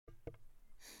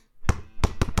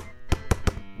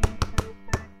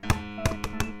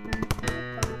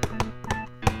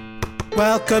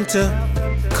Welcome to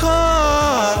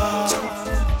Court.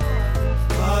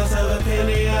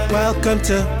 Welcome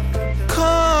to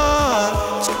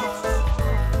Court.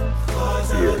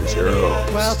 Here's your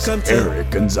hosts, Welcome to Eric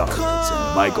Gonzalez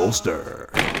and Michael Stir.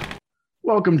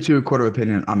 Welcome to A Quarter of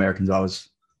Opinion. I'm Eric Gonzalez.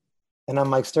 And I'm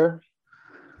Mike Stir.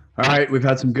 All right, we've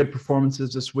had some good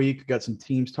performances this week. Got some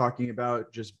teams talking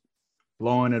about just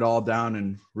blowing it all down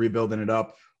and rebuilding it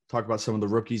up. Talk about some of the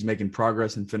rookies making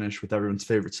progress and finish with everyone's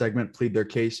favorite segment, Plead Their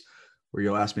Case, where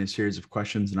you'll ask me a series of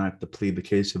questions and I have to plead the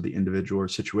case of the individual or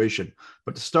situation.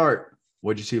 But to start,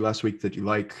 what did you see last week that you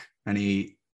like?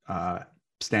 Any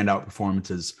standout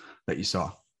performances that you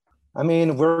saw? I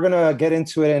mean, we're going to get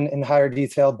into it in higher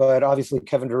detail, but obviously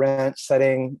Kevin Durant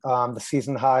setting the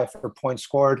season high for points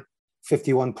scored,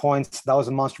 51 points. That was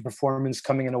a monster performance,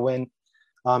 coming in a win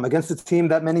against a team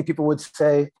that many people would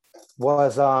say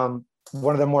was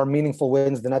one of the more meaningful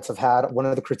wins the Nets have had. One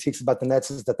of the critiques about the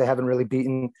Nets is that they haven't really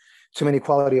beaten too many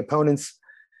quality opponents.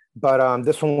 But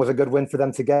this one was a good win for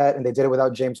them to get, and they did it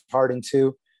without James Harden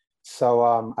too.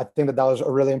 So I think that was a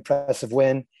really impressive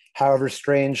win. However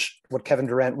strange what Kevin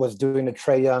Durant was doing to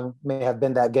Trae Young may have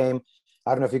been that game.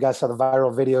 I don't know if you guys saw the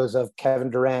viral videos of Kevin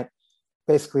Durant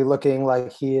basically looking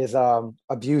like he is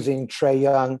abusing Trae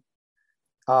Young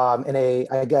in a,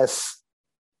 I guess,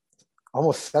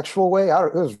 almost sexual way.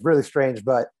 It was really strange,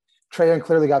 but Trae Young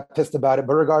clearly got pissed about it.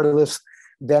 But regardless,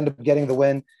 they ended up getting the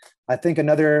win. I think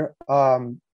another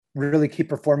really key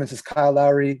performance is Kyle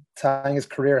Lowry tying his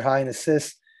career high in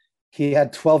assists. He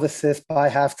had 12 assists by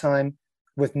halftime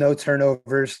with no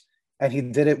turnovers, and he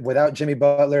did it without Jimmy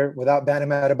Butler, without Bam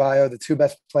Adebayo, the two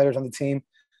best players on the team.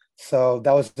 So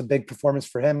that was a big performance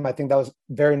for him. I think that was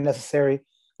very necessary,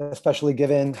 especially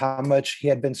given how much he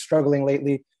had been struggling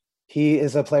lately. He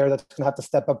is a player that's going to have to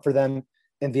step up for them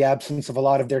in the absence of a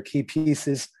lot of their key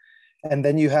pieces. And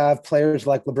then you have players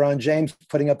like LeBron James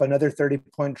putting up another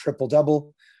 30-point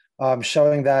triple-double,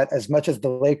 showing that as much as the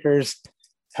Lakers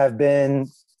have been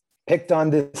picked on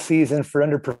this season for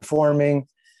underperforming,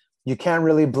 you can't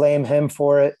really blame him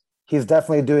for it. He's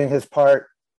definitely doing his part.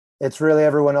 It's really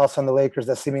everyone else on the Lakers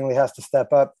that seemingly has to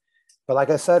step up. But like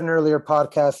I said in earlier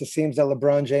podcasts, it seems that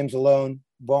LeBron James alone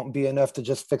won't be enough to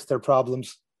just fix their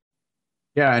problems.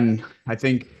 Yeah, and I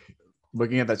think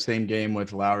looking at that same game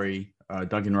with Lowry,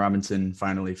 Duncan Robinson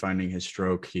finally finding his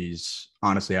stroke. He's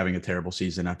honestly having a terrible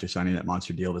season after signing that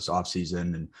monster deal this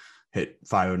offseason and hit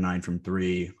 509 from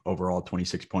three, overall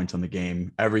 26 points on the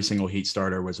game. Every single Heat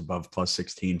starter was above plus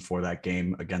 16 for that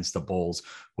game against the Bulls,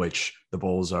 which the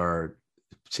Bulls are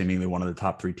seemingly one of the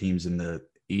top three teams in the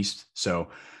East. So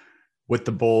with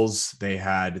the Bulls, they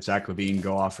had Zach LaVine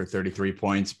go off for 33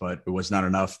 points, but it was not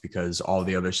enough because all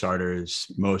the other starters,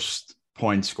 most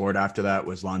points scored after that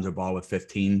was Lonzo Ball with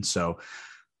 15. So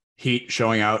Heat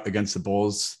showing out against the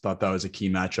Bulls, thought that was a key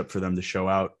matchup for them to show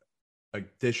out.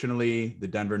 Additionally, the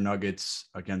Denver Nuggets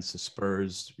against the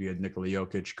Spurs, we had Nikola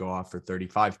Jokic go off for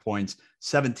 35 points,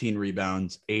 17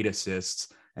 rebounds, 8 assists,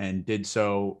 and did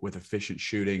so with efficient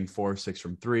shooting, 4 of 6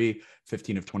 from 3,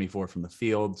 15 of 24 from the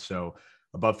field. So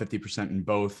above 50% in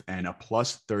both, and a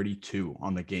plus 32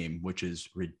 on the game, which is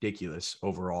ridiculous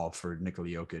overall for Nikola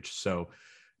Jokic. So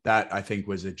that, I think,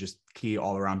 was a just key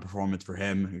all-around performance for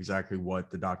him, exactly what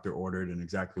the doctor ordered and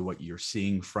exactly what you're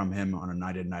seeing from him on a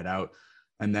night in, night out.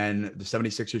 And then the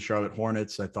 76ers Charlotte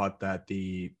Hornets, I thought that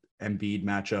the Embiid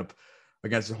matchup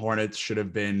against the Hornets should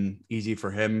have been easy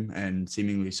for him, and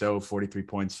seemingly so, 43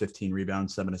 points, 15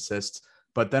 rebounds, 7 assists.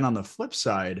 But then on the flip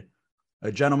side,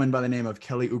 a gentleman by the name of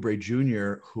Kelly Oubre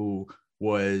Jr., who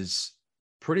was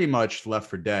pretty much left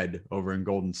for dead over in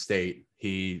Golden State.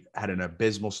 He had an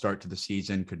abysmal start to the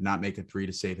season, could not make a three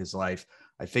to save his life.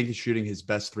 I think he's shooting his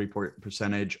best three-point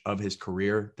percentage of his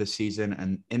career this season.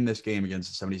 And in this game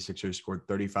against the 76ers, scored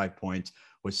 35 points,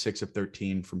 was 6 of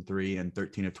 13 from three and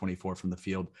 13 of 24 from the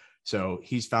field. So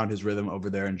he's found his rhythm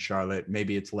over there in Charlotte.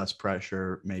 Maybe it's less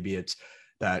pressure. Maybe it's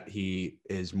that he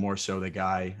is more so the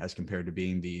guy as compared to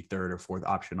being the third or fourth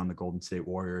option on the Golden State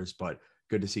Warriors. But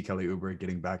good to see Kelly Oubre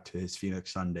getting back to his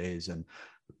Phoenix Sun days and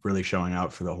really showing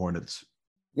out for the Hornets.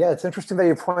 Yeah, it's interesting that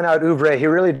you point out Oubre. He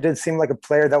really did seem like a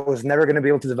player that was never going to be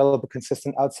able to develop a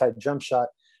consistent outside jump shot.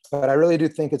 But I really do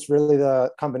think it's really the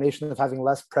combination of having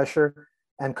less pressure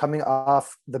and coming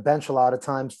off the bench a lot of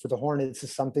times for the Hornets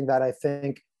is something that I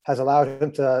think has allowed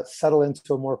him to settle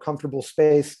into a more comfortable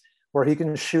space where he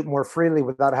can shoot more freely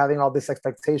without having all this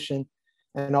expectation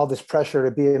and all this pressure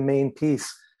to be a main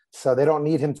piece. So they don't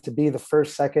need him to be the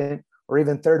first, second, or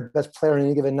even third best player on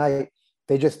any given night.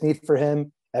 They just need for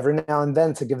him every now and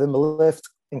then to give them a lift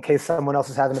in case someone else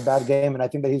is having a bad game. And I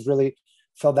think that he's really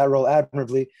filled that role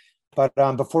admirably. But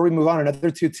before we move on,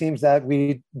 another two teams that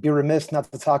we'd be remiss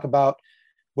not to talk about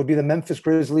would be the Memphis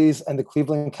Grizzlies and the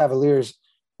Cleveland Cavaliers,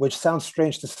 which sounds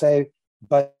strange to say,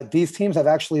 but these teams have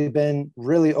actually been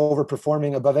really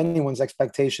overperforming above anyone's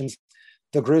expectations.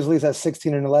 The Grizzlies at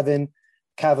 16-11,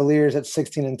 Cavaliers at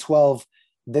 16-12.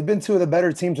 They've been two of the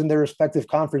better teams in their respective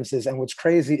conferences. And what's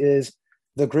crazy is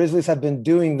the Grizzlies have been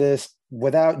doing this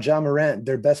without Ja Morant,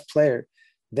 their best player.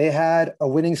 They had a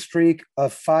winning streak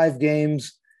of 5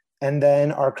 games and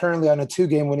then are currently on a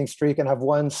 2-game winning streak and have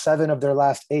won 7 of their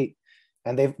last 8.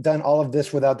 And they've done all of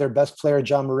this without their best player,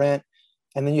 Ja Morant.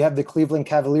 And then you have the Cleveland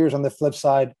Cavaliers on the flip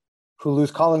side, who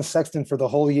lose Colin Sexton for the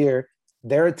whole year.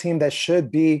 They're a team that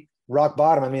should be rock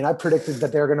bottom. I mean, I predicted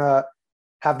that they're going to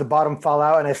have the bottom fall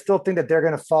out, and I still think that they're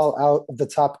going to fall out of the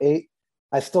top 8.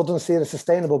 I still don't see it as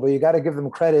sustainable, but you got to give them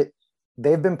credit.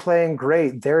 They've been playing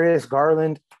great. Darius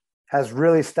Garland has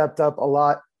really stepped up a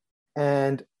lot,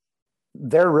 and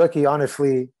their rookie,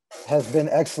 honestly, has been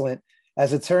excellent.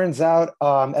 As it turns out,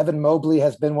 Evan Mobley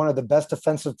has been one of the best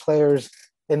defensive players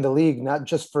in the league, not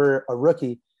just for a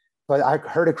rookie, but I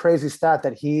heard a crazy stat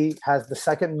that he has the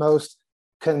second most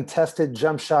contested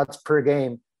jump shots per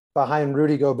game behind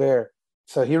Rudy Gobert.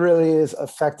 So he really is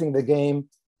affecting the game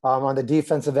on the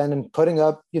defensive end and putting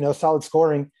up, solid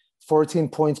scoring, 14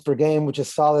 points per game, which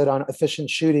is solid on efficient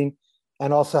shooting,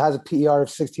 and also has a PER of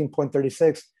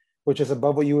 16.36, which is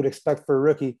above what you would expect for a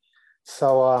rookie.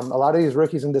 So a lot of these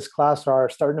rookies in this class are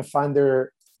starting to find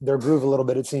their groove a little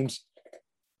bit, it seems.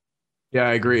 Yeah,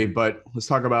 I agree. But let's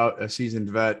talk about a seasoned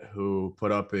vet who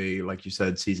put up like you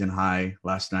said, season high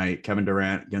last night. Kevin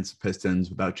Durant against the Pistons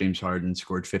without James Harden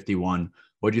scored 51.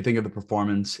 What do you think of the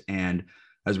performance? And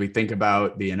as we think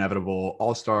about the inevitable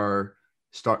all-star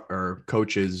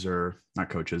coaches, or not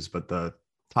coaches, but the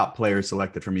top players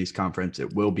selected from East Conference,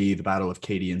 it will be the battle of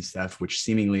KD and Steph, which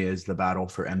seemingly is the battle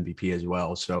for MVP as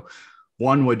well. So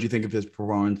 1, what do you think of his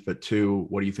performance? But 2,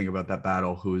 what do you think about that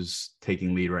battle? Who's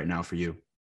taking lead right now for you?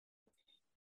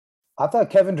 I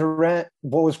thought Kevin Durant,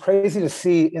 what was crazy to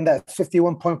see in that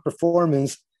 51-point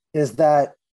performance is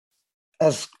that,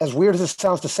 as weird as it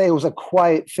sounds to say, it was a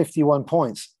quiet 51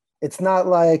 points. It's not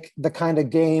like the kind of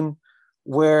game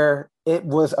where it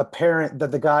was apparent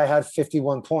that the guy had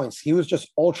 51 points. He was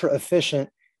just ultra efficient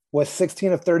with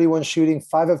 16 of 31 shooting,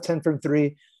 5 of 10 from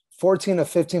 3, 14 of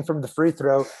 15 from the free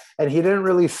throw. And he didn't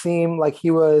really seem like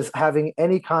he was having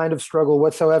any kind of struggle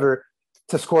whatsoever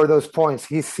to score those points.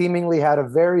 He seemingly had a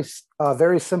very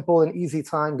simple and easy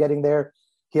time getting there.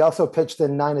 He also pitched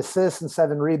in 9 assists and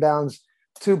 7 rebounds,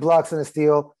 2 blocks and a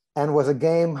steal, and was a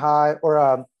game high,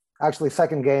 or actually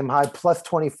second game high, plus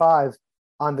 25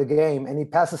 on the game. And he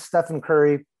passes Stephen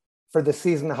Curry for the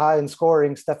season high in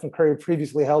scoring. Stephen Curry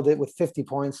previously held it with 50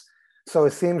 points. So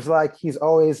it seems like he's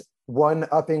always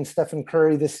one-upping Stephen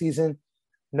Curry this season.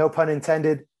 No pun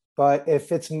intended. But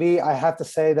if it's me, I have to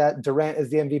say that Durant is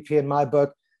the MVP in my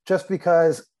book, just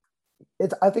because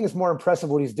I think it's more impressive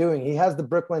what he's doing. He has the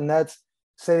Brooklyn Nets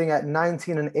sitting at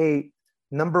 19-8,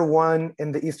 number 1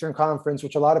 in the Eastern Conference,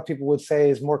 which a lot of people would say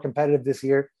is more competitive this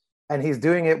year. And he's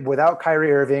doing it without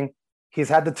Kyrie Irving. He's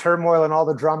had the turmoil and all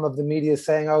the drama of the media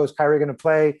saying, oh, is Kyrie going to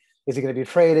play? Is he going to be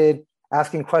traded?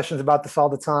 Asking questions about this all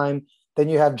the time. Then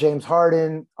you have James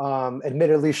Harden,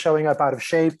 admittedly showing up out of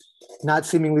shape, not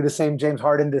seemingly the same James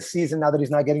Harden this season now that he's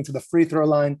not getting to the free throw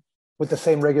line with the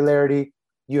same regularity.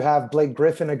 You have Blake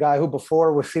Griffin, a guy who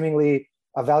before was seemingly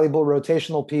a valuable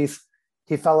rotational piece.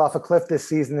 He fell off a cliff this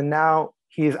season, and now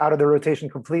he's out of the rotation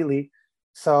completely.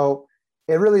 So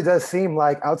it really does seem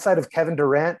like outside of Kevin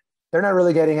Durant, they're not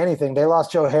really getting anything. They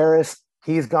lost Joe Harris.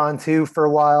 He's gone too for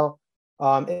a while.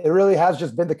 It really has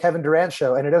just been the Kevin Durant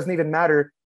show, and it doesn't even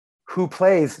matter who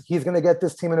plays. He's going to get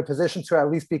this team in a position to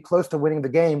at least be close to winning the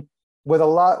game with a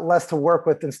lot less to work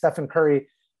with than Stephen Curry.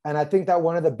 And I think that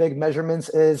one of the big measurements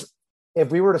is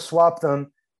if we were to swap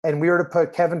them and we were to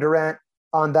put Kevin Durant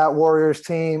on that Warriors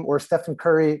team or Stephen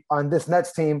Curry on this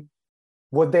Nets team,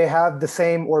 would they have the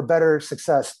same or better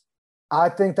success? I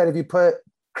think that if you put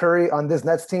Curry on this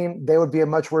Nets team, they would be a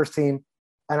much worse team.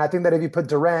 And I think that if you put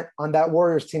Durant on that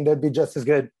Warriors team, they'd be just as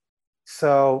good.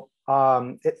 So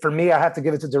for me, I have to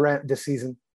give it to Durant this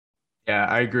season. Yeah,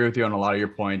 I agree with you on a lot of your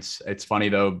points. It's funny,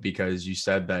 though, because you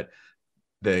said that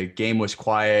the game was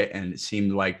quiet and it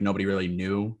seemed like nobody really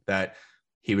knew that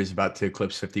he was about to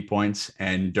eclipse 50 points.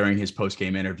 And during his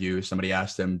post-game interview, somebody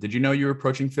asked him, did you know you were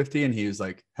approaching 50? And he was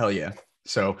like, hell yeah.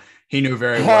 So he knew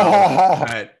very well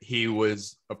that he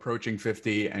was approaching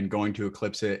 50 and going to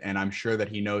eclipse it. And I'm sure that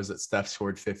he knows that Steph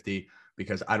scored 50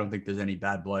 because I don't think there's any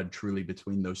bad blood truly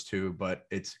between those two, but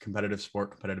it's competitive sport,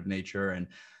 competitive nature, and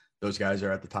those guys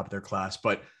are at the top of their class.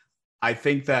 But I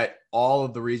think that all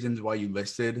of the reasons why you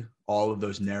listed, all of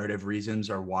those narrative reasons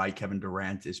are why Kevin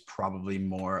Durant is probably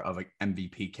more of an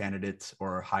MVP candidate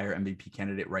or a higher MVP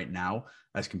candidate right now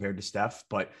as compared to Steph.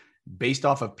 But based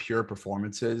off of pure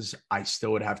performances, I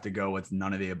still would have to go with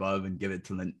none of the above and give it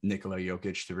to Nikola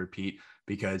Jokic to repeat,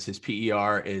 because his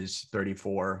PER is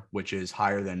 34, which is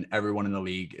higher than everyone in the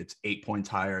league. It's 8 points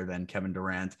higher than Kevin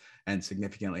Durant and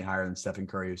significantly higher than Stephen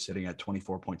Curry, who's sitting at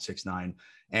 24.69.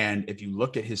 And if you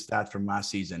look at his stats from last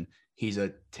season, he's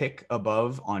a tick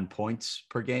above on points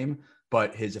per game,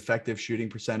 but his effective shooting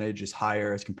percentage is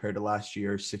higher as compared to last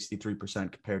year,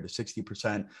 63% compared to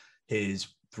 60%. His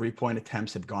 3-point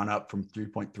attempts have gone up from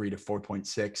 3.3 to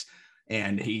 4.6,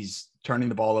 and he's turning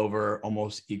the ball over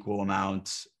almost equal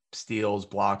amounts. Steals,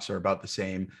 blocks are about the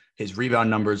same. His rebound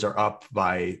numbers are up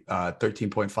by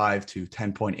 13.5 to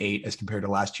 10.8 as compared to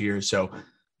last year. So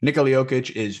Nikola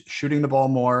Jokic is shooting the ball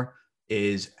more,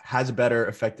 has a better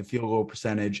effective field goal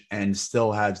percentage, and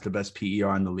still has the best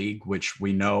PER in the league, which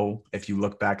we know if you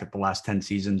look back at the last 10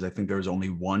 seasons, I think there was only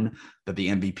one that the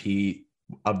MVP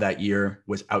of that year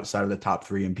was outside of the top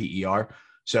 3 in PER.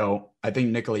 So I think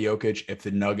Nikola Jokic, if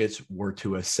the Nuggets were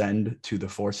to ascend to the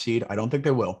 4th seed, I don't think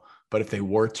they will, but if they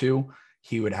were to,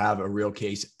 he would have a real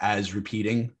case as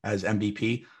repeating as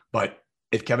MVP. But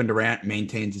if Kevin Durant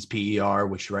maintains his PER,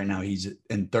 which right now he's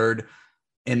in 3rd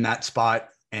in that spot,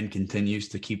 and continues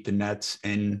to keep the Nets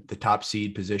in the top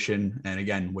seed position, and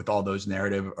again, with all those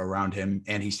narrative around him,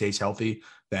 and he stays healthy,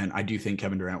 then I do think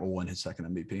Kevin Durant will win his 2nd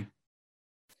MVP.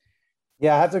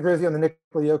 Yeah, I have to agree with you on the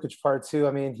Nikola Jokic part too.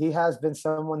 I mean, he has been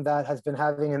someone that has been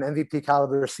having an MVP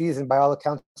caliber season by all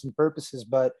accounts and purposes,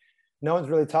 but no one's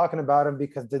really talking about him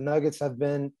because the Nuggets have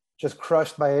been just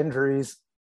crushed by injuries,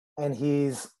 and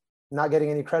he's not getting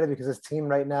any credit because his team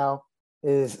right now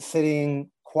is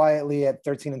sitting quietly at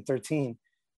 13-13.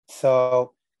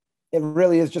 So it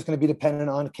really is just going to be dependent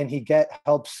on, can he get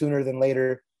help sooner than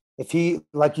later? If he,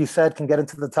 like you said, can get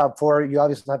into the top 4, you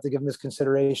obviously have to give him his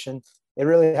consideration. It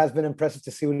really has been impressive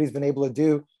to see what he's been able to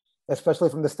do, especially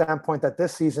from the standpoint that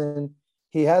this season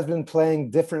he has been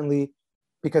playing differently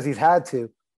because he's had to.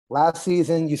 Last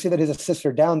season, you see that his assists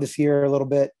are down this year a little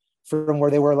bit from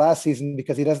where they were last season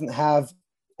because he doesn't have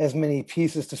as many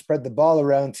pieces to spread the ball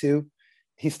around to.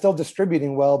 He's still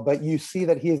distributing well, but you see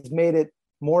that he has made it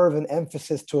more of an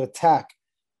emphasis to attack.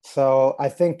 So I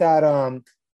think that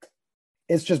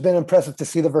it's just been impressive to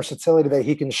see the versatility that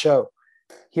he can show.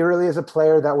 He really is a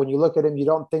player that when you look at him, you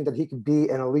don't think that he could be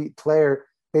an elite player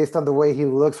based on the way he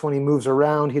looks when he moves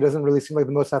around. He doesn't really seem like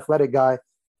the most athletic guy,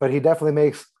 but he definitely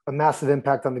makes a massive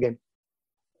impact on the game.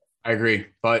 I agree.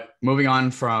 But moving on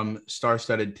from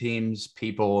star-studded teams,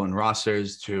 people, and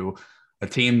rosters to a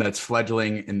team that's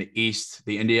fledgling in the East,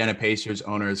 the Indiana Pacers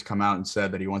owner has come out and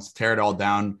said that he wants to tear it all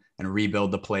down and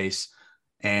rebuild the place.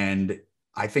 And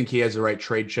I think he has the right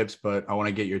trade chips, but I want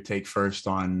to get your take first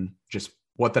on just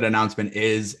what that announcement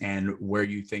is and where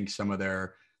you think some of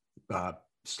their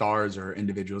stars or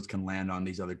individuals can land on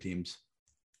these other teams.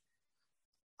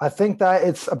 I think that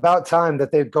it's about time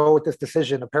that they go with this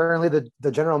decision. Apparently,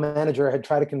 the general manager had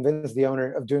tried to convince the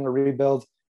owner of doing a rebuild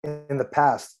in the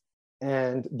past.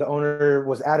 And the owner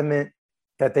was adamant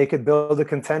that they could build a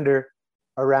contender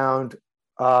around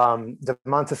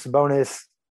Domantas Sabonis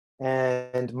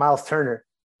and Miles Turner.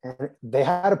 And they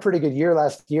had a pretty good year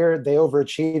last year. They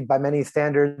overachieved by many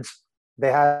standards.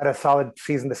 They had a solid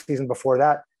season the season before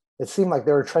that. It seemed like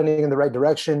they were trending in the right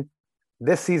direction.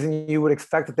 This season, you would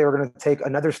expect that they were going to take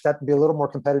another step and be a little more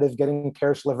competitive, getting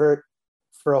Karis LeVert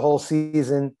for a whole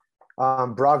season.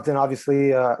 Brogdon,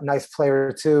 obviously, a nice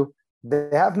player too. They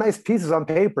have nice pieces on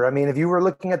paper. I mean, if you were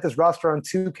looking at this roster on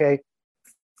 2K,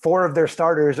 4 of their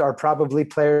starters are probably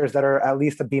players that are at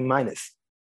least a B-.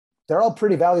 They're all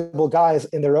pretty valuable guys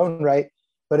in their own right,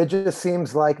 but it just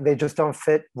seems like they just don't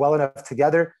fit well enough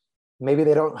together. Maybe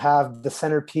they don't have the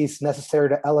centerpiece necessary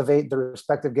to elevate the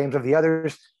respective games of the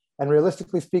others. And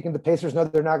realistically speaking, the Pacers know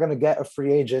they're not going to get a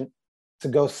free agent to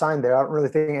go sign there. I don't really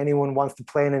think anyone wants to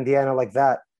play in Indiana like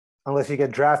that, unless you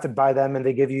get drafted by them and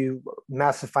they give you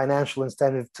massive financial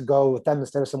incentive to go with them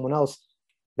instead of someone else.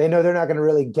 They know they're not going to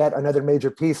really get another major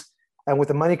piece. And with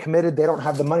the money committed, they don't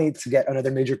have the money to get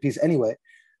another major piece anyway.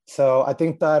 So I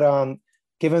think that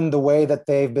given the way that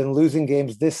they've been losing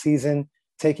games this season,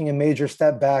 taking a major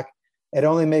step back, it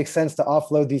only makes sense to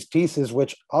offload these pieces,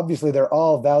 which obviously they're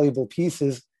all valuable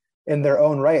pieces in their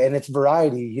own right. And it's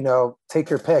variety, you know, take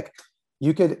your pick.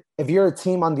 You could, if you're a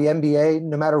team on the NBA,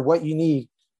 no matter what you need,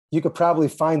 you could probably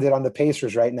find it on the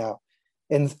Pacers right now.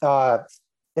 In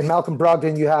Malcolm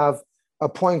Brogdon, you have a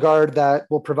point guard that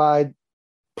will provide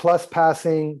plus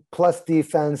passing, plus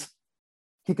defense.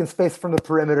 He can space from the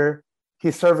perimeter.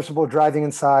 He's serviceable driving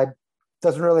inside.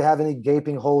 Doesn't really have any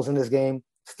gaping holes in his game.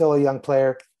 Still a young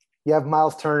player. You have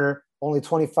Miles Turner, only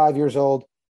 25 years old.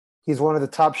 He's one of the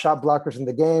top shot blockers in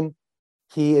the game.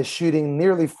 He is shooting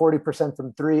nearly 40%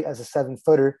 from three as a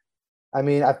 7-footer. I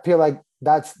mean, I feel like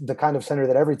that's the kind of center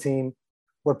that every team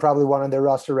would probably want on their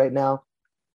roster right now.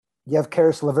 You have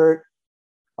Karis LeVert,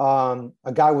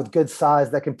 a guy with good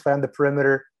size that can play on the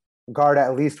perimeter, guard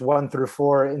at least 1 through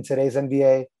 4 in today's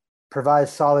NBA,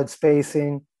 provides solid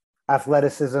spacing,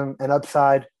 athleticism, and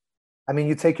upside. I mean,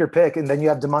 you take your pick, and then you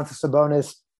have Domantas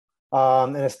Sabonis,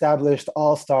 an established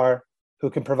all-star who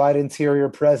can provide interior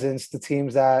presence to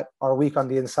teams that are weak on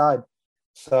the inside.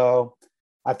 So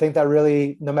I think that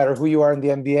really, no matter who you are in the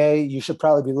NBA, you should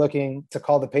probably be looking to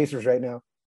call the Pacers right now.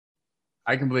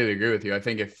 I completely agree with you. I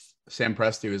think if Sam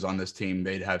Presti was on this team,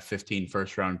 they'd have 15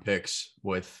 first-round picks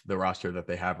with the roster that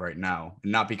they have right now.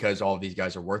 And not because all of these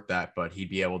guys are worth that, but he'd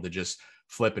be able to just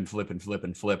flip and flip and flip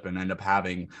and flip and end up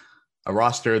having a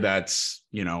roster that's,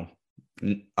 you know,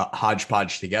 a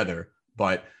hodgepodge together.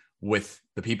 But with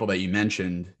the people that you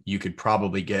mentioned, you could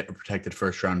probably get a protected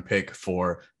first-round pick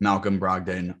for Malcolm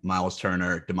Brogdon, Miles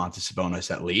Turner, Domantas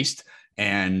Sabonis at least.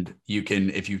 And you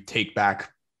can, if you take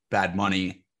back bad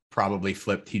money, probably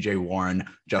flip TJ Warren,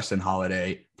 Justin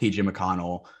Holiday, TJ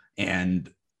McConnell,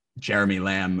 and Jeremy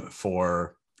Lamb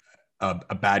for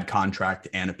a bad contract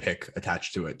and a pick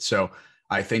attached to it. So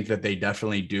I think that they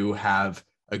definitely do have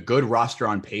a good roster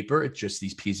on paper. It's just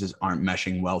these pieces aren't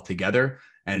meshing well together.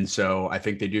 And so I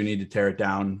think they do need to tear it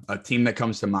down. A team that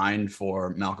comes to mind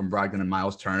for Malcolm Brogdon and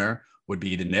Miles Turner would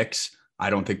be the Knicks. I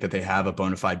don't think that they have a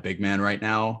bona fide big man right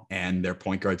now, and their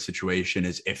point guard situation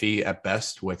is iffy at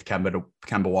best with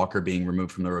Kemba Walker being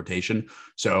removed from the rotation.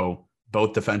 So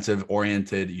both defensive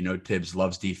oriented, you know, Tibbs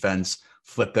loves defense.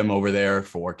 Flip them over there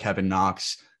for Kevin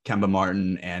Knox, Kemba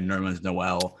Martin, and Nerlens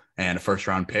Noel, and a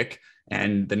first-round pick.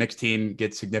 And the Knicks team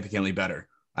gets significantly better.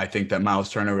 I think that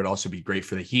Miles Turner would also be great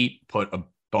for the Heat. Put a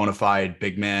bona fide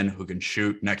big man who can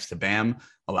shoot next to Bam,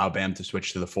 allow Bam to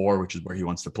switch to the 4, which is where he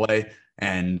wants to play.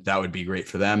 And that would be great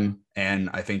for them. And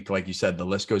I think, like you said, the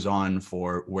list goes on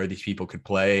for where these people could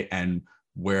play and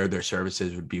where their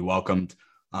services would be welcomed.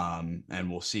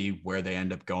 And we'll see where they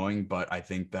end up going. But I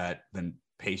think that the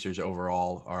Pacers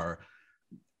overall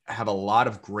have a lot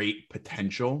of great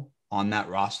potential on that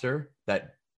roster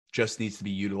that just needs to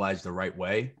be utilized the right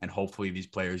way. And hopefully these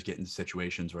players get into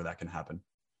situations where that can happen.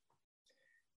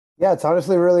 Yeah, it's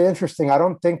honestly really interesting. I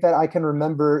don't think that I can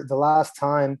remember the last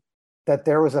time that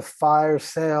there was a fire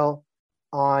sale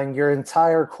on your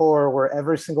entire core where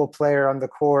every single player on the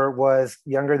core was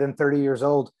younger than 30 years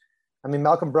old. I mean,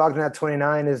 Malcolm Brogdon at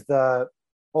 29 is the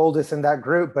oldest in that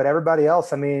group, but everybody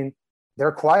else, I mean,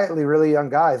 they're quietly really young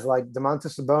guys like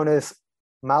Domantas Sabonis,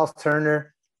 Miles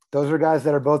Turner. Those are guys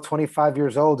that are both 25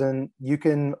 years old, and you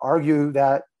can argue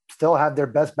that still have their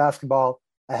best basketball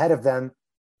ahead of them.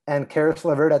 And Karis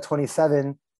LeVert at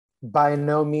 27 by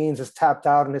no means is tapped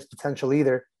out on his potential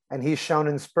either. And he's shown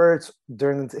in spurts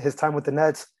during his time with the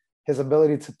Nets, his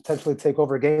ability to potentially take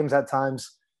over games at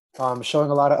times, showing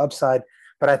a lot of upside.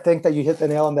 But I think that you hit the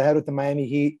nail on the head with the Miami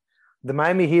Heat. The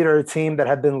Miami Heat are a team that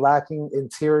have been lacking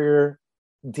interior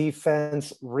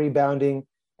defense, rebounding,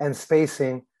 and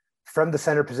spacing from the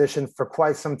center position for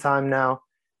quite some time now.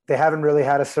 They haven't really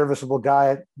had a serviceable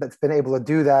guy that's been able to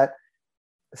do that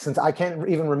since I can't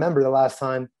even remember the last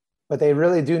time. But they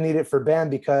really do need it for Bam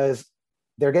because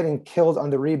they're getting killed on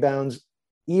the rebounds,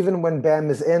 even when Bam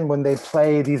is in, when they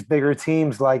play these bigger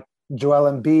teams like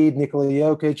Joel Embiid, Nikola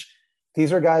Jokic.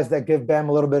 These are guys that give Bam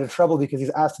a little bit of trouble because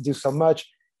he's asked to do so much.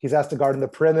 He's asked to guard in the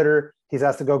perimeter. He's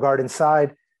asked to go guard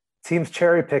inside. Teams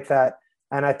cherry pick that.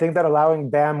 And I think that allowing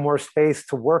Bam more space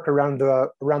to work around the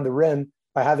rim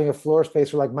by having a floor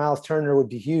spacer like Miles Turner would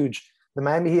be huge. The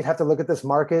Miami Heat have to look at this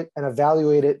market and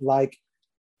evaluate it like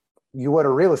you would a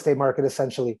real estate market,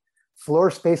 essentially. Floor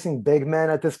spacing big men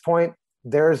at this point,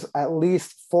 there's at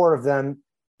least 4 of them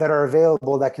that are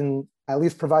available that can at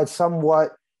least provide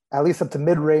somewhat, at least up to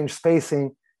mid-range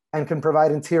spacing, and can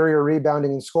provide interior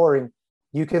rebounding and scoring.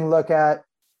 You can look at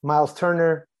Miles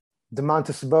Turner,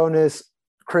 Domantas Sabonis,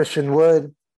 Christian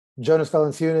Wood, Jonas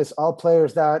Valanciunas, all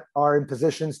players that are in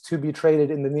positions to be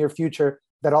traded in the near future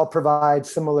that all provide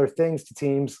similar things to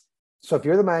teams. So if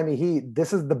you're the Miami Heat,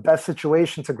 this is the best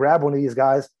situation to grab one of these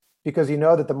guys because you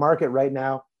know that the market right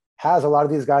now has a lot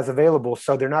of these guys available.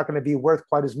 So they're not going to be worth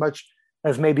quite as much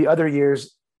as maybe other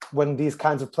years when these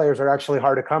kinds of players are actually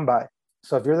hard to come by.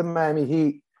 So if you're the Miami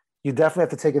Heat, you definitely have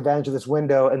to take advantage of this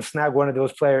window and snag one of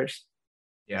those players.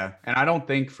 Yeah. And I don't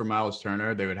think for Miles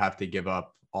Turner, they would have to give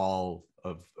up all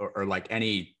of, or like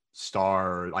any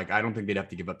star. Like, I don't think they'd have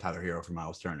to give up Tyler Hero for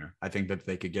Miles Turner. I think that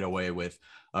they could get away with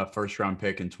a first round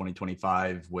pick in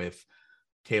 2025 with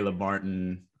Caleb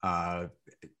Martin, Max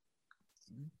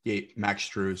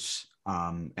Strus,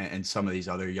 and some of these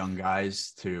other young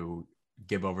guys to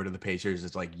give over to the Pacers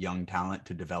as like young talent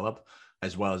to develop,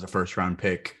 as well as a first round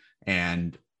pick.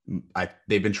 And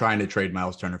they've been trying to trade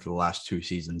Miles Turner for the last 2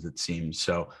 seasons, it seems.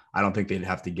 So I don't think they'd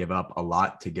have to give up a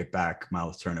lot to get back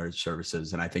Miles Turner's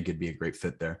services. And I think it'd be a great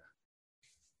fit there.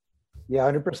 Yeah,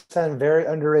 100%. Very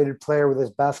underrated player with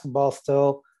his best basketball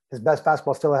still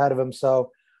ahead of him.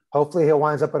 So hopefully he'll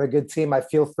winds up on a good team. I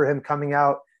feel for him coming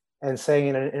out and saying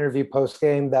in an interview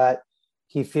post-game that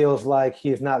he feels like he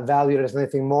is not valued as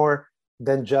anything more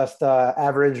than just an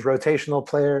average rotational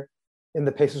player in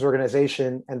the Pacers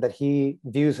organization, and that he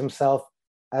views himself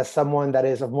as someone that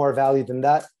is of more value than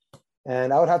that.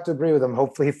 And I would have to agree with him.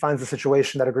 Hopefully he finds a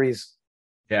situation that agrees.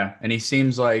 Yeah, and he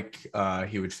seems like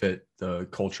he would fit the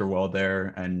culture well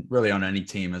there, and really on any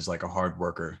team as like a hard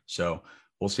worker. So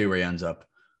we'll see where he ends up.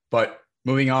 But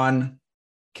moving on,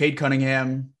 Cade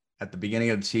Cunningham at the beginning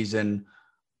of the season,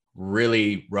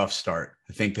 really rough start.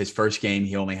 I think his first game,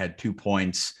 he only had 2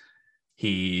 points.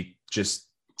 He just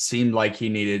seemed like he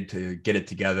needed to get it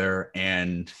together,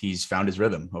 and he's found his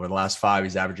rhythm. Over the last 5,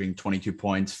 he's averaging 22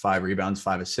 points, 5 rebounds,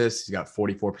 5 assists. He's got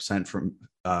 44% from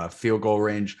field goal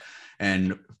range,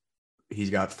 and he's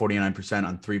got 49%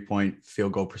 on 3-point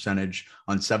field goal percentage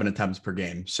on 7 attempts per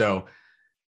game. So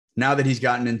now that he's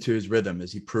gotten into his rhythm,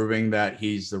 is he proving that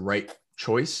he's the right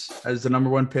choice as the number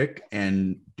 1 pick?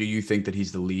 And do you think that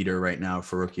he's the leader right now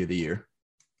for Rookie of the Year?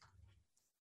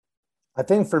 I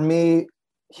think for me,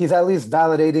 he's at least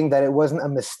validating that it wasn't a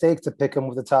mistake to pick him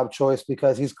with the top choice,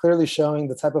 because he's clearly showing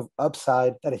the type of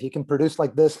upside that if he can produce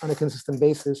like this on a consistent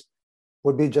basis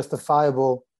would be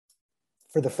justifiable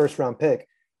for the first round pick.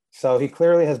 So he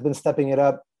clearly has been stepping it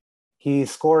up.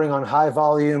 He's scoring on high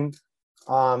volume,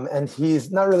 and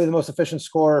he's not really the most efficient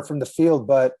scorer from the field,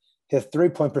 but his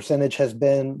 3-point percentage has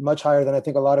been much higher than I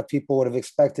think a lot of people would have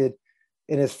expected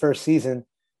in his first season.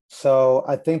 So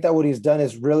I think that what he's done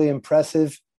is really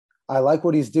impressive. I like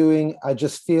what he's doing. I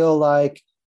just feel like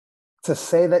to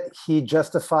say that he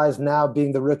justifies now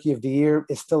being the Rookie of the Year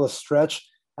is still a stretch.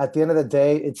 At the end of the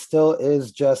day, it still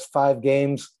is just 5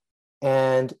 games,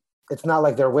 and it's not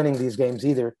like they're winning these games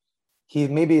either. He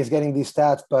maybe is getting these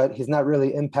stats, but he's not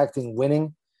really impacting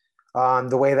winning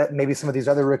the way that maybe some of these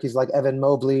other rookies like Evan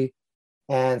Mobley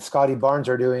and Scotty Barnes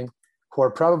are doing, who are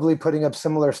probably putting up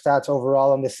similar stats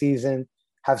overall on the season,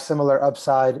 have similar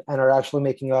upside, and are actually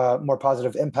making a more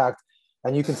positive impact.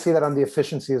 And you can see that on the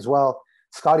efficiency as well.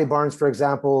 Scotty Barnes, for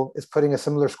example, is putting a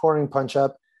similar scoring punch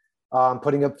up,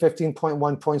 putting up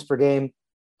 15.1 points per game.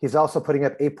 He's also putting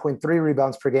up 8.3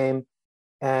 rebounds per game.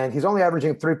 And he's only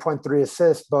averaging 3.3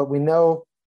 assists, but we know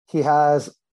he has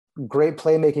great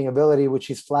playmaking ability, which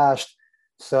he's flashed.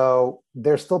 So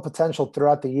there's still potential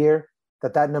throughout the year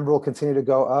that number will continue to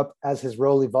go up as his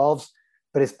role evolves.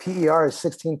 But his PER is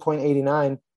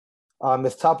 16.89.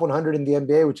 His top 100 in the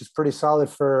NBA, which is pretty solid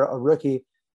for a rookie.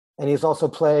 And he's also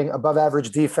playing above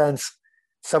average defense.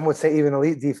 Some would say even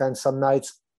elite defense some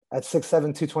nights at 6'7",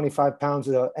 225 pounds,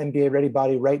 an NBA ready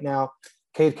body right now.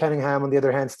 Cade Cunningham, on the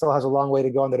other hand, still has a long way to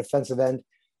go on the defensive end.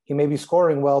 He may be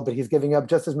scoring well, but he's giving up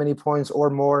just as many points or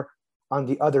more on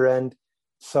the other end.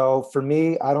 So for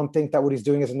me, I don't think that what he's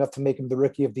doing is enough to make him the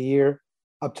Rookie of the Year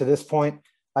up to this point.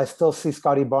 I still see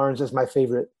Scotty Barnes as my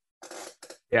favorite.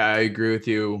 Yeah, I agree with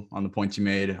you on the points you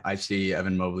made. I see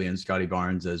Evan Mobley and Scotty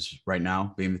Barnes as right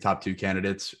now being the top 2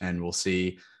 candidates, and we'll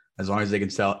see as long as they can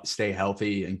stay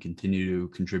healthy and continue to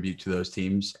contribute to those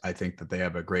teams. I think that they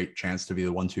have a great chance to be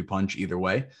the 1-2 punch either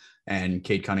way. And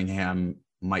Cade Cunningham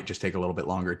might just take a little bit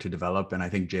longer to develop. And I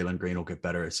think Jalen Green will get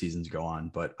better as seasons go on,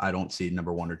 but I don't see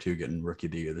number 1 or 2 getting Rookie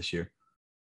of the Year this year.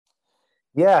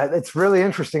 Yeah, it's really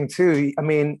interesting too. I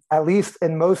mean, at least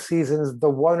in most seasons, the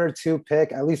 1 or 2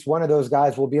 pick, at least one of those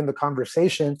guys will be in the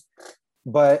conversation.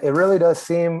 But it really does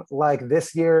seem like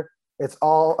this year, it's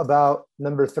all about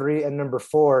number 3 and number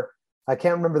 4. I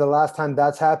can't remember the last time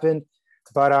that's happened.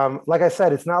 But like I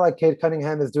said, it's not like Cade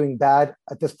Cunningham is doing bad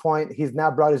at this point. He's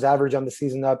now brought his average on the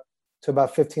season up to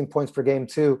about 15 points per game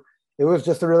too. It was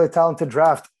just a really talented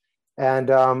draft.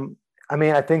 And I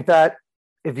mean, I think that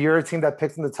if you're a team that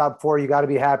picks in the top 4, you got to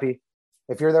be happy.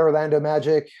 If you're the Orlando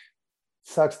Magic,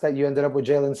 sucks that you ended up with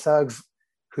Jalen Suggs,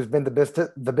 who's been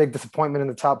the big disappointment in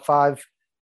the top 5.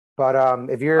 But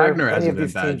if you're Wagner any hasn't of been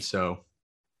these bad, teams, so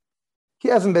he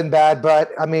hasn't been bad. But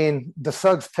I mean, the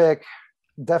Suggs pick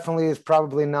definitely is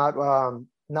probably not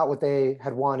what they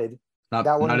had wanted. not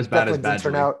That one as bad as definitely didn't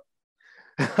turn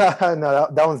Badgley. out. No,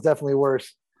 that one's definitely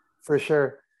worse for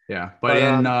sure. Yeah. But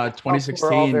in we're all very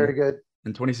 2016, good.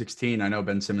 in 2016, I know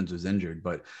Ben Simmons was injured,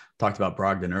 but talked about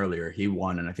Brogdon earlier. He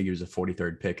won, and I think he was a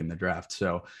 43rd pick in the draft.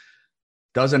 So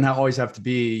doesn't always have to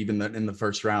be even in the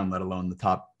first round, let alone the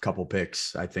top couple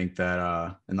picks. I think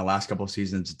that in the last couple of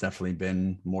seasons, it's definitely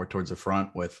been more towards the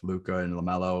front with Luka and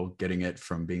LaMelo getting it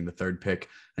from being the third pick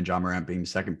and Ja Morant being the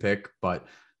second pick. But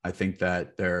I think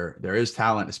that there is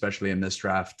talent, especially in this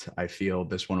draft. I feel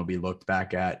this one will be looked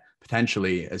back at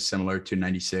potentially as similar to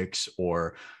 96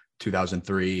 or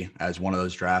 2003 as one of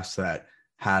those drafts that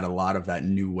had a lot of that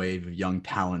new wave of young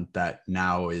talent that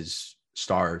now is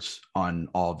stars on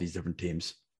all of these different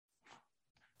teams.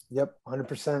 Yep,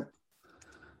 100%.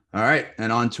 All right.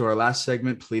 And on to our last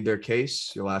segment, plead their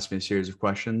case. You'll ask me a series of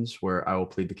questions where I will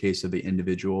plead the case of the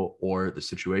individual or the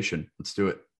situation. Let's do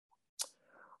it.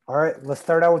 All right, let's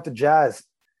start out with the Jazz.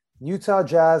 Utah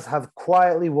Jazz have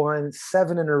quietly won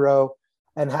 7 in a row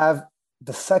and have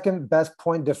the second best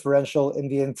point differential in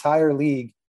the entire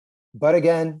league. But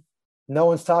again, no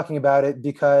one's talking about it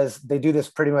because they do this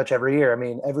pretty much every year. I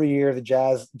mean, every year the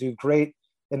Jazz do great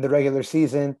in the regular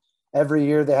season. Every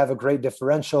year they have a great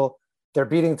differential. They're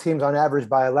beating teams on average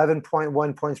by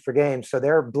 11.1 points per game. So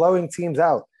they're blowing teams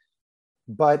out.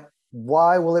 But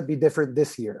why will it be different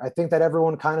this year? I think that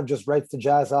everyone kind of just writes the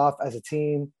Jazz off as a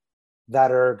team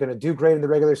that are going to do great in the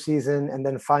regular season and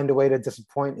then find a way to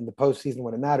disappoint in the postseason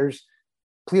when it matters.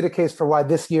 Plead a case for why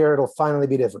this year it'll finally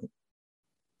be different.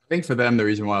 I think for them, the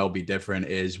reason why it'll be different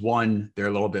is one, they're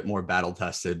a little bit more battle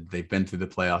tested. They've been through the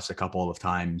playoffs a couple of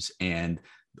times, and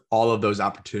all of those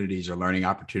opportunities are learning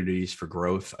opportunities for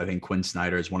growth. I think Quinn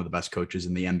Snyder is one of the best coaches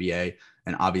in the NBA,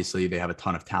 and obviously they have a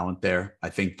ton of talent there. I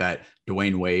think that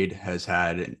Dwayne Wade has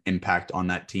had an impact on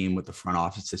that team with the front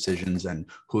office decisions and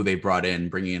who they brought in,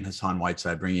 bringing in Hassan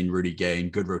Whiteside, bringing in Rudy Gay,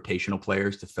 and good rotational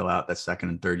players to fill out that second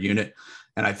and third unit.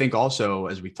 And I think also,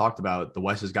 as we talked about, the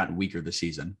West has gotten weaker this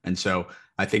season. And so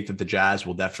I think that the Jazz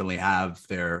will definitely have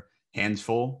their hands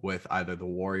full with either the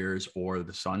Warriors or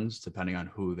the Suns, depending on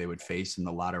who they would face in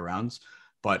the latter rounds.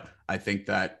 But I think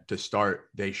that to start,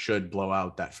 they should blow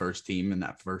out that first team in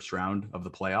that first round of the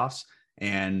playoffs.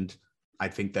 And I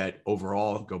think that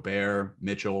overall, Gobert,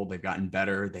 Mitchell, they've gotten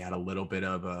better. They had a little bit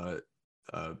of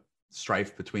a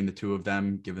strife between the two of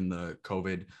them, given the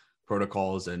COVID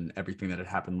protocols and everything that had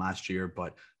happened last year.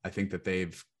 But I think that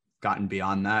they've gotten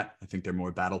beyond that. I think they're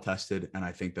more battle tested, and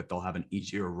I think that they'll have an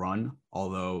easier run,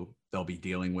 although they'll be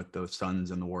dealing with the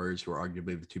Suns and the Warriors, who are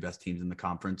arguably the two best teams in the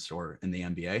conference or in the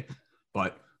NBA.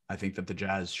 But I think that the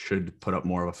Jazz should put up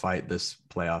more of a fight this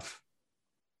playoff.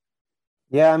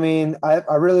 Yeah, I mean,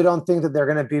 I really don't think that they're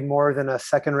going to be more than a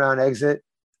second round exit.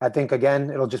 I think, again,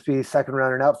 it'll just be second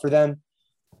round and out for them.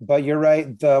 But you're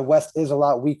right. The West is a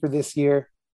lot weaker this year.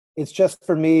 It's just,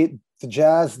 for me, the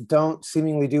Jazz don't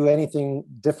seemingly do anything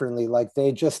differently. Like,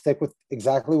 they just stick with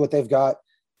exactly what they've got,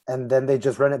 and then they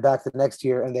just run it back the next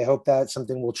year, and they hope that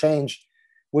something will change,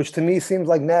 which to me seems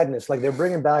like madness. Like, they're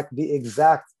bringing back the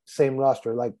exact same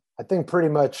roster. Like, I think pretty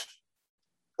much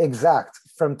exact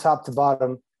from top to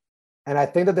bottom. And I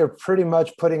think that they're pretty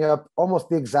much putting up almost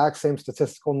the exact same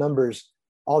statistical numbers,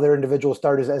 all their individual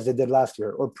starters, as they did last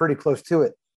year, or pretty close to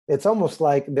it. It's almost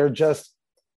like they're just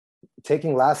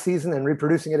taking last season and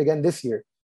reproducing it again this year.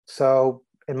 So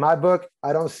in my book,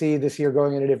 I don't see this year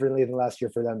going any differently than last year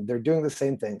for them. They're doing the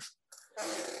same things.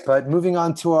 But moving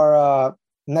on to our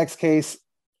next case,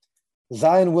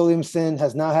 Zion Williamson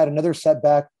has now had another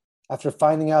setback after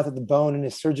finding out that the bone in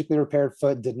his surgically repaired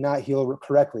foot did not heal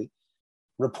correctly.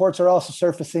 Reports are also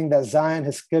surfacing that Zion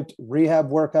has skipped rehab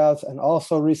workouts and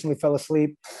also recently fell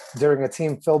asleep during a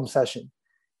team film session.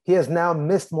 He has now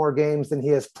missed more games than he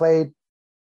has played.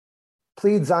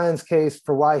 Plead Zion's case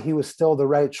for why he was still the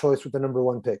right choice with the number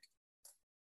 1 pick.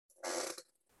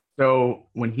 So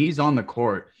when he's on the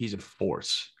court, he's a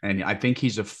force. And I think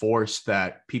he's a force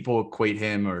that people equate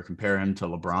him or compare him to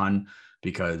LeBron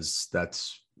because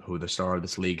that's who the star of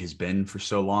this league has been for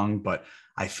so long. But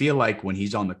I feel like when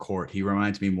he's on the court, he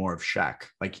reminds me more of Shaq.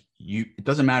 Like, it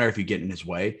doesn't matter if you get in his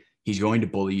way, he's going to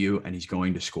bully you and he's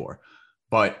going to score.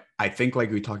 But I think, like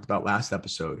we talked about last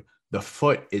episode, the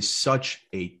foot is such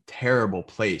a terrible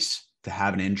place to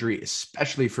have an injury,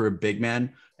 especially for a big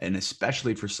man and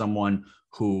especially for someone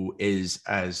who is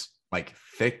as like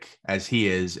thick as he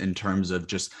is in terms of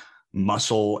just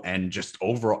muscle and just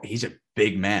overall, he's a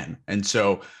big man. And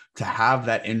so to have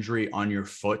that injury on your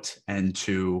foot and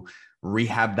to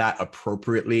rehab that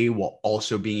appropriately while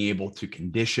also being able to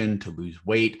condition, to lose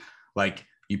weight, like,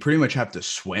 you pretty much have to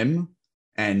swim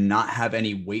and not have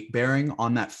any weight bearing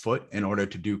on that foot in order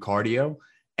to do cardio.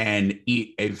 and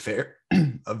eat a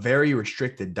very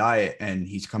restricted diet. And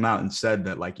he's come out and said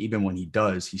that, like, even when he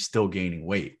does, he's still gaining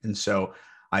weight. And so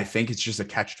I think it's just a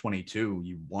catch-22.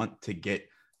 You want to get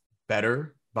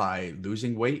better by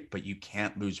losing weight, but you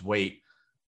can't lose weight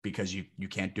because you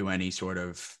can't do any sort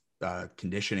of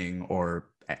conditioning or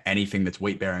anything that's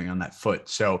weight bearing on that foot.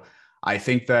 So I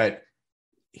think that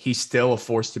he's still a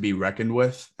force to be reckoned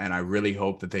with. And I really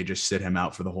hope that they just sit him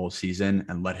out for the whole season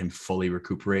and let him fully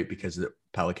recuperate, because the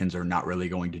Pelicans are not really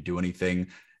going to do anything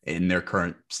in their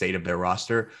current state of their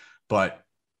roster. But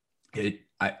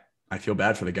I feel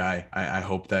bad for the guy. I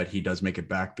hope that he does make it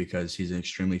back, because he's an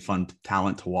extremely fun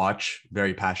talent to watch,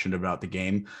 very passionate about the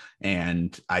game.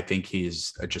 And I think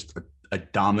he's just a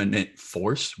dominant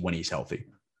force when he's healthy.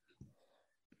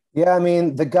 Yeah, I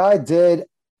mean, the guy did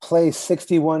play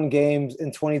 61 games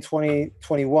in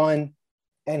 2020-21,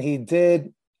 and he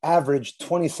did average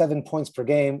 27 points per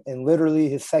game in literally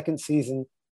his second season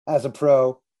as a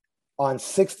pro on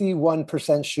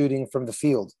 61% shooting from the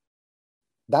field.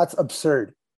 That's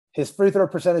absurd. His free throw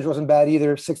percentage wasn't bad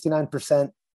either, 69%.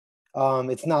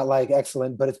 It's not like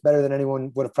excellent, but it's better than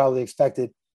anyone would have probably expected.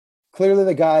 Clearly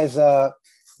the guy's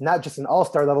not just an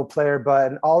all-star level player,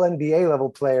 but an all-NBA level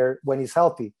player when he's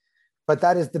healthy. But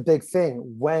that is the big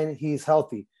thing, when he's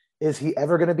healthy. Is he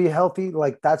ever going to be healthy?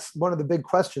 Like, that's one of the big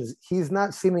questions. He's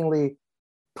not seemingly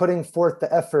putting forth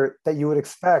the effort that you would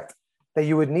expect, that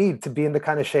you would need to be in the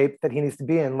kind of shape that he needs to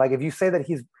be in. Like, if you say that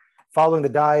he's following the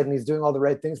diet and he's doing all the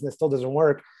right things and it still doesn't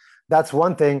work, that's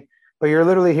one thing. But you're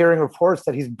literally hearing reports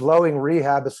that he's blowing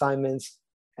rehab assignments,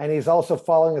 and he's also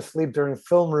falling asleep during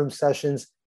film room sessions.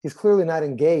 He's clearly not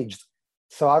engaged.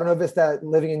 So I don't know if it's that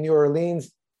living in New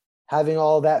Orleans, having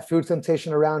all that food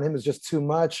temptation around him is just too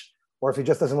much, or if he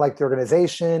just doesn't like the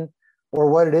organization, or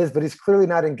what it is, but he's clearly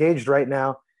not engaged right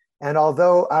now. And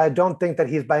although I don't think that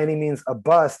he's by any means a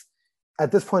bust,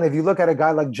 at this point, if you look at a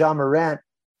guy like Ja Morant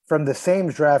from the same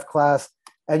draft class,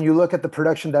 and you look at the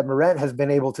production that Morant has been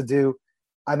able to do,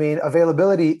 I mean,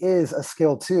 availability is a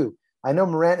skill too. I know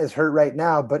Morant is hurt right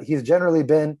now, but he's generally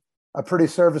been a pretty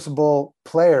serviceable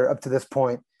player up to this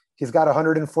point. He's got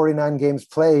 149 games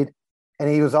played, and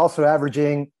he was also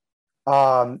averaging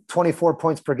 24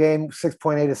 points per game,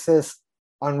 6.8 assists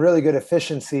on really good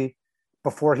efficiency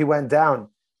before he went down.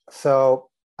 So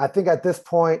I think at this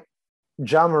point,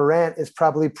 Ja Morant is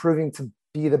probably proving to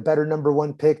be the better number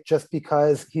one pick just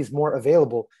because he's more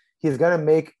available. He's going to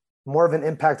make more of an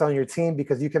impact on your team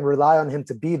because you can rely on him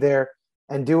to be there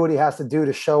and do what he has to do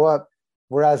to show up.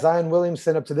 Whereas Zion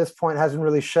Williamson up to this point hasn't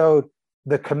really showed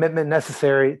the commitment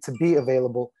necessary to be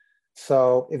available.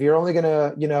 So if you're only going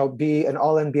to, be an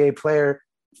all NBA player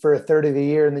for a third of the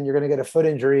year, and then you're going to get a foot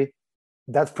injury,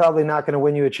 that's probably not going to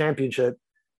win you a championship.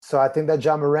 So I think that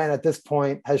Ja Morant at this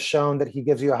point has shown that he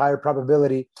gives you a higher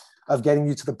probability of getting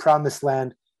you to the promised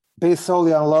land based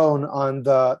solely alone on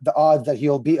the odds that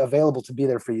he'll be available to be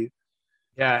there for you.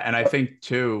 Yeah. And I think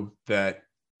too, that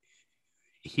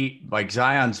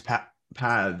Zion's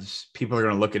paths, people are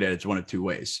going to look at it as one of two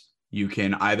ways. You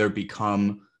can either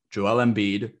become Joel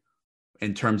Embiid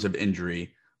in terms of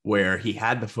injury, where he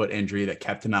had the foot injury that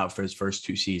kept him out for his first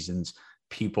two seasons.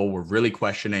 People were really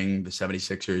questioning the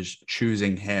 76ers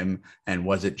choosing him. And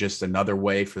was it just another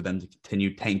way for them to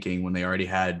continue tanking when they already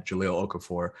had Jahlil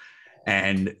Okafor?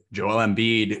 And Joel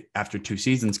Embiid, after two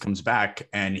seasons, comes back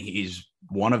and he's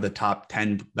one of the top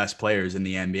 10 best players in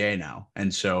the NBA now.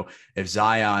 And so if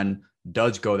Zion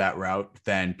does go that route,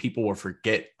 then people will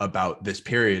forget about this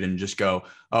period and just go,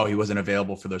 oh, he wasn't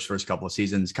available for those first couple of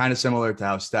seasons. Kind of similar to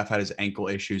how Steph had his ankle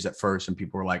issues at first, and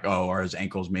people were like, oh, are his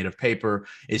ankles made of paper?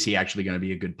 Is he actually going to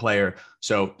be a good player?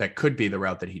 So that could be the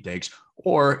route that he takes.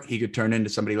 Or he could turn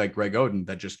into somebody like Greg Oden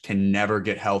that just can never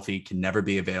get healthy, can never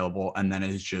be available, and then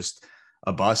is just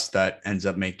a bust that ends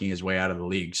up making his way out of the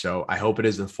league. So I hope it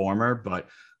is the former, but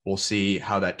we'll see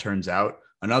how that turns out.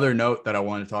 Another note that I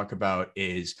want to talk about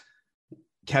is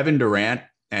Kevin Durant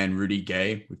and Rudy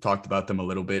Gay. We've talked about them a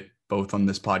little bit, both on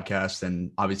this podcast, and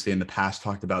obviously in the past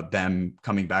talked about them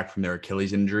coming back from their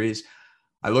Achilles injuries.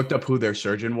 I looked up who their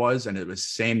surgeon was, and it was the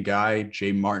same guy,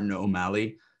 J. Martin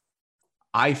O'Malley.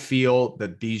 I feel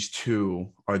that these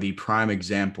two are the prime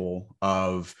example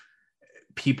of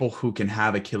people who can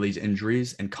have Achilles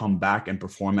injuries and come back and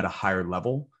perform at a higher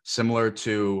level, similar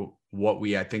to what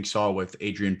we, I think, saw with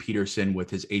Adrian Peterson with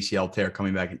his ACL tear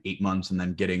coming back in 8 months and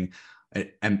then getting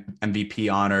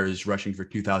MVP honors, rushing for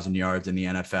 2,000 yards in the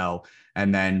NFL.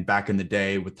 And then back in the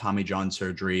day with Tommy John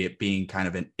surgery, it being kind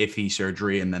of an iffy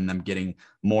surgery, and then them getting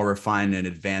more refined and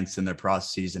advanced in their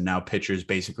processes. And now pitchers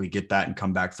basically get that and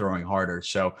come back throwing harder.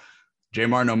 So J.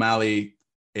 Martin O'Malley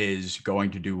is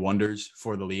going to do wonders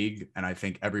for the league. And I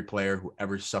think every player who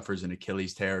ever suffers an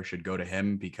Achilles tear should go to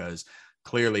him, because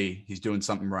clearly he's doing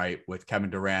something right with Kevin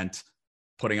Durant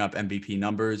putting up MVP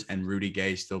numbers and Rudy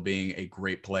Gay still being a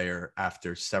great player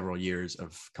after several years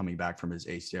of coming back from his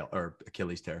ACL or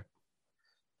Achilles tear.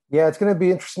 Yeah, it's going to be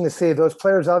interesting to see. Those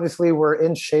players obviously were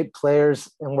in shape players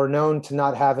and were known to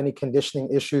not have any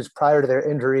conditioning issues prior to their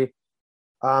injury.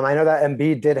 I know that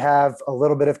Embiid did have a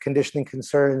little bit of conditioning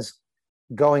concerns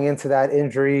going into that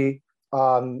injury.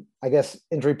 I guess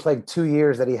injury plagued 2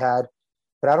 years that he had,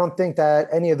 but I don't think that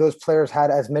any of those players had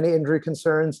as many injury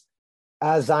concerns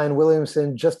as Zion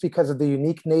Williamson, just because of the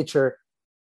unique nature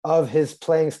of his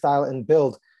playing style and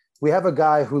build. We have a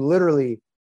guy who literally,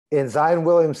 in Zion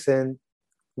Williamson,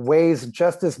 weighs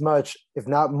just as much, if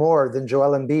not more, than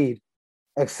Joel Embiid,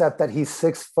 except that he's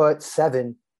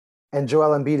 6'7" and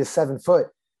Joel Embiid is 7 foot.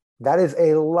 That is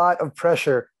a lot of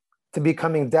pressure to be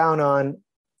coming down on,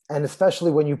 and especially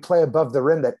when you play above the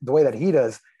rim the way that he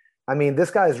does. I mean,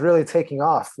 this guy is really taking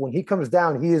off. When he comes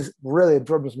down, he is really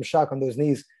absorbing some shock on those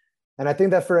knees. And I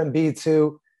think that for Embiid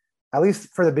too, at least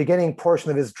for the beginning portion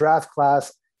of his draft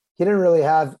class, he didn't really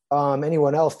have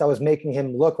anyone else that was making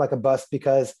him look like a bust,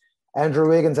 because Andrew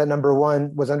Wiggins at number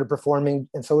 1 was underperforming,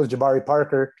 and so was Jabari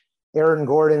Parker. Aaron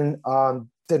Gordon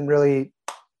didn't really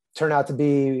turn out to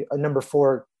be a number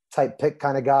 4 type pick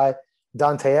kind of guy.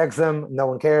 Dante Exum, no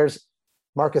one cares.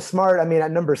 Marcus Smart, I mean,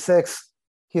 at number 6,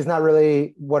 he's not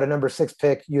really what a number 6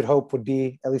 pick you'd hope would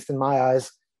be, at least in my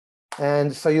eyes.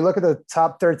 And so you look at the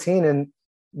top 13 and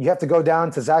you have to go down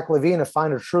to Zach LaVine to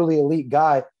find a truly elite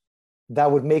guy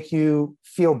that would make you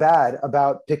feel bad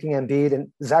about picking Embiid.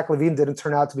 And Zach LaVine didn't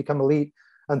turn out to become elite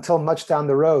until much down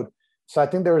the road. So I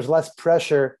think there was less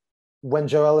pressure when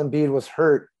Joel Embiid was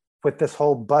hurt with this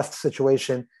whole bust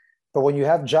situation. But when you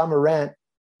have Ja Morant,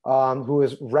 who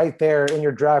is right there in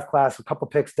your draft class, a couple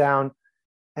picks down,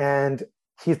 and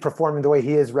he's performing the way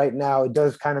he is right now, it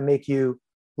does kind of make you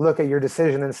look at your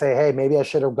decision and say, hey, maybe I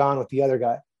should have gone with the other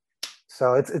guy.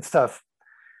 So it's tough.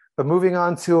 But moving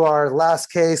on to our last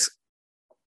case,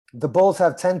 the Bulls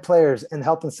have 10 players in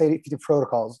health and safety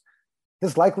protocols.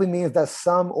 This likely means that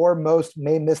some or most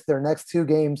may miss their next 2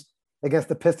 games against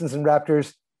the Pistons and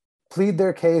Raptors, plead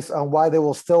their case on why they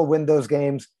will still win those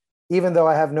games, even though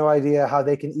I have no idea how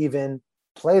they can even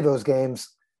play those games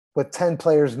with 10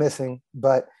 players missing,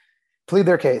 but plead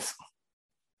their case.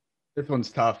 This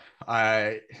one's tough.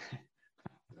 I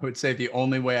would say the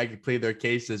only way I could plead their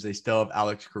case is they still have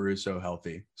Alex Caruso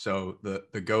healthy. So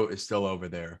the GOAT is still over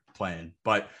there playing.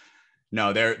 But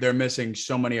no, they're missing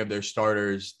so many of their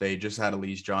starters. They just had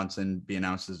Elise Johnson be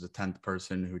announced as the 10th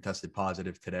person who tested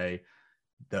positive today.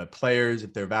 The players,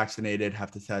 if they're vaccinated,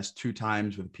 have to test 2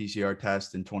 times with a PCR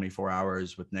test in 24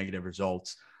 hours with negative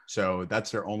results. So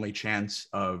that's their only chance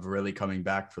of really coming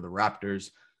back for the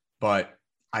Raptors. But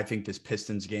I think this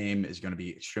Pistons game is going to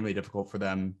be extremely difficult for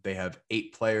them. They have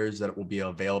 8 players that will be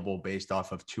available based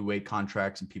off of 2-way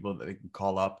contracts and people that they can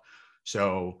call up.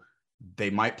 So they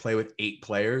might play with 8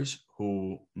 players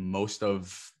who most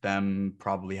of them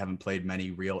probably haven't played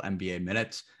many real NBA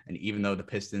minutes. And even though the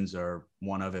Pistons are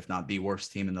one of, if not the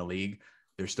worst team in the league,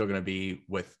 they're still going to be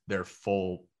with their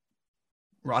full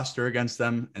roster against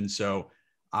them. And so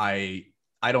I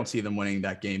don't see them winning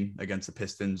that game against the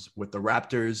Pistons. With the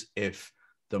Raptors, if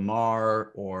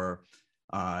DeMar or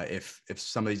if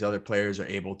some of these other players are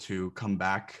able to come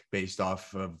back based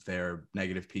off of their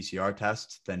negative PCR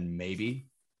tests, then maybe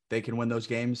they can win those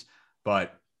games.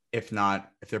 But if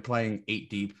not, if they're playing 8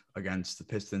 deep against the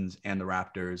Pistons and the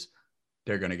Raptors,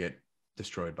 they're going to get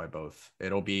destroyed by both.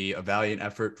 It'll be a valiant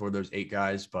effort for those 8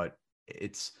 guys, but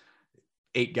it's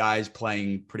 8 guys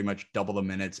playing pretty much double the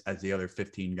minutes as the other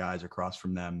 15 guys across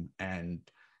from them. And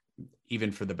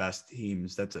even for the best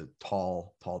teams, that's a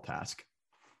tall task.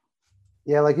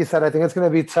 Yeah, like you said, I think it's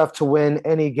going to be tough to win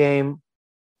any game,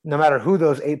 no matter who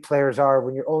those 8 players are,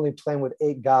 when you're only playing with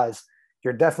 8 guys.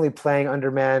 You're definitely playing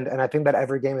undermanned, and I think that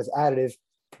every game is additive.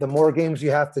 The more games you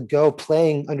have to go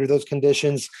playing under those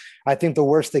conditions, I think the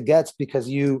worse it gets, because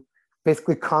you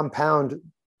basically compound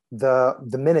the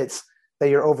minutes that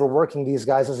you're overworking these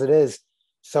guys as it is.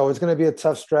 So it's going to be a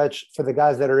tough stretch for the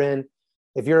guys that are in.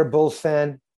 If you're a Bulls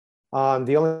fan,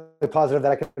 the only positive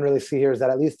that I can really see here is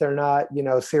that at least they're not,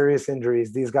 serious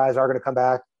injuries. These guys are going to come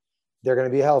back. They're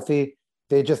going to be healthy.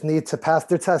 They just need to pass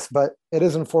their test, but it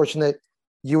is unfortunate.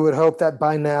 You would hope that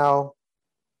by now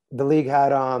the league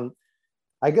had,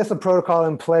 I guess, a protocol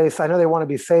in place. I know they want to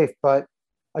be safe, but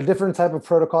a different type of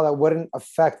protocol that wouldn't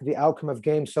affect the outcome of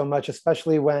games so much,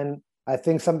 especially when I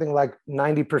think something like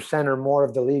 90% or more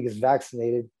of the league is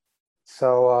vaccinated.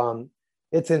 So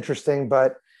it's interesting,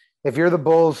 but if you're the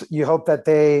Bulls, you hope that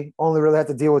they only really have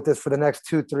to deal with this for the next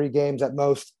 2-3 games at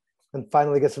most and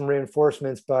finally get some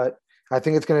reinforcements. But I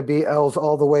think it's going to be L's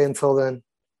all the way until then.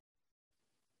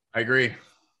 I agree.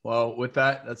 Well, with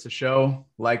that, that's the show.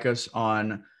 Like us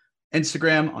on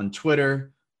Instagram, on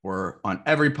Twitter, or on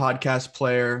every podcast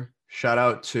player. Shout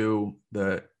out to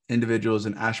the individuals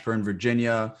in Ashburn,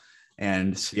 Virginia,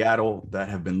 and Seattle that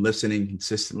have been listening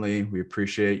consistently. We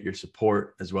appreciate your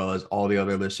support, as well as all the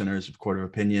other listeners of Court of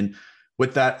Opinion.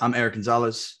 With that, I'm Eric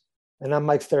Gonzalez. And I'm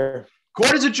Mike Ster.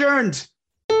 Court is adjourned.